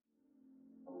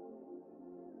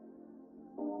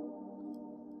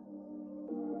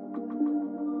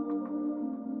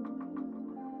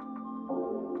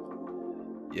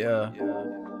Yeah.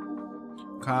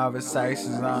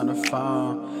 Conversations on the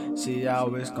phone. She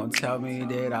always gon' tell me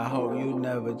that I hope you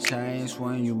never change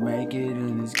when you make it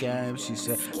in this game. She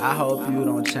said, I hope you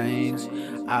don't change.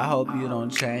 I hope you don't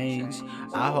change.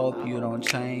 I hope you don't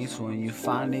change when you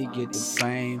finally get the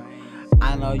fame.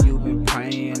 I know you've been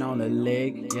praying on the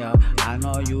leg, yeah. I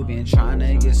know you've been trying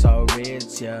to get so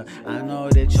rich, yeah. I know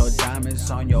that your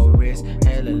diamonds on your wrist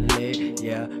hella lit,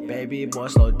 yeah. Baby boy,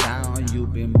 slow down.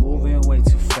 You've been moving way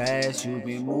too fast. You've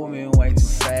been moving way too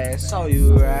fast. Oh,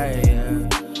 you right, yeah.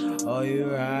 Oh, you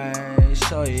right.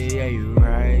 Show you, yeah, you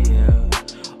right, yeah.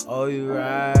 Oh, you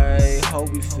right. Hope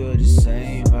we feel the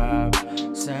same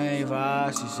vibe, same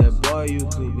vibe. She said, boy, you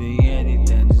could be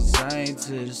anything, just aim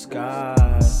to the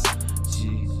sky.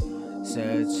 She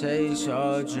said, chase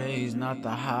your dreams, not the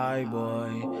high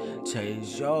boy.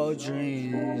 Chase your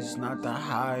dreams, not the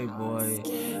high boy.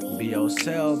 Be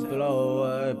yourself, blow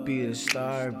up, be the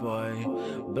star boy.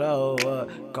 Blow up,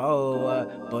 go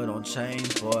up, but don't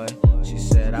change, boy. She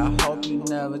said, I hope you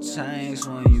never change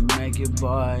when you make it,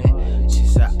 boy. She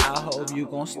said, I hope you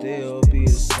gon' still be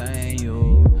the same,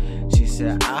 you. She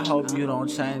said, I hope you don't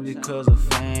change because of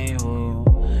fame, ooh.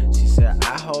 She said,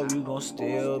 I hope you gon'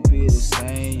 still be the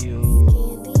same you.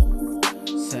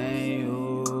 Same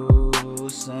you,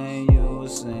 same you,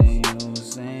 same you,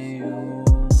 same you.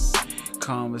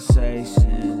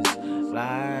 Conversations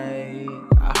like,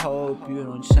 I hope you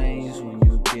don't change when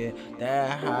you get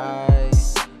that high.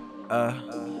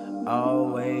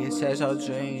 Always chase your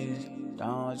dreams,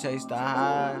 don't chase the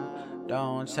high.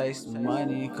 Don't chase the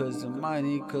money, cause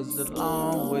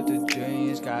along with the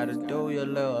dreams, gotta do your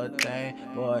little thing.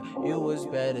 Boy, you was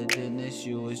better than this,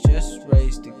 you was just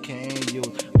raised a king. You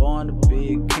born to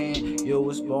be a king, you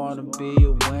was born to be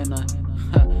a winner.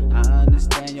 I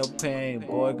understand your pain,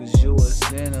 boy, cause you a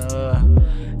sinner.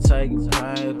 Taking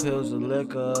pain, pills of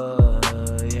liquor,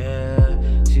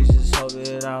 yeah. She just hope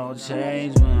that I don't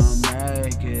change when I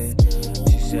make it.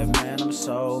 She said, man, I'm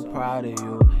so proud of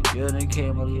you. You done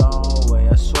came a long way.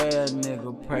 I swear a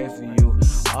nigga pray for you.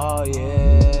 Oh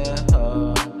yeah,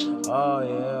 oh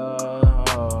yeah,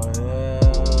 oh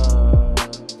yeah.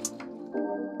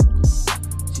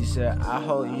 She said, I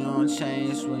hope you don't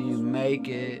change when you make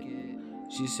it.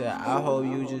 She said, I hope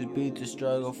you just beat the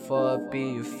struggle for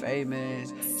being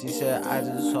famous. She said, I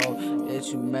just hope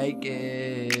that you make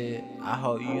it. I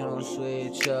hope you don't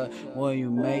switch up when you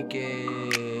make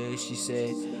it. She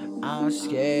said, I'm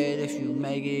scared if you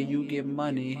make it, you get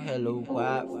money. Hello,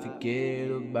 why? Forget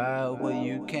about where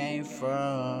you came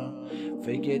from.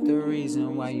 Forget the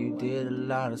reason why you did a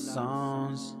lot of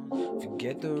songs.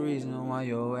 Forget the reason why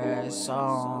your ass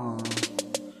on.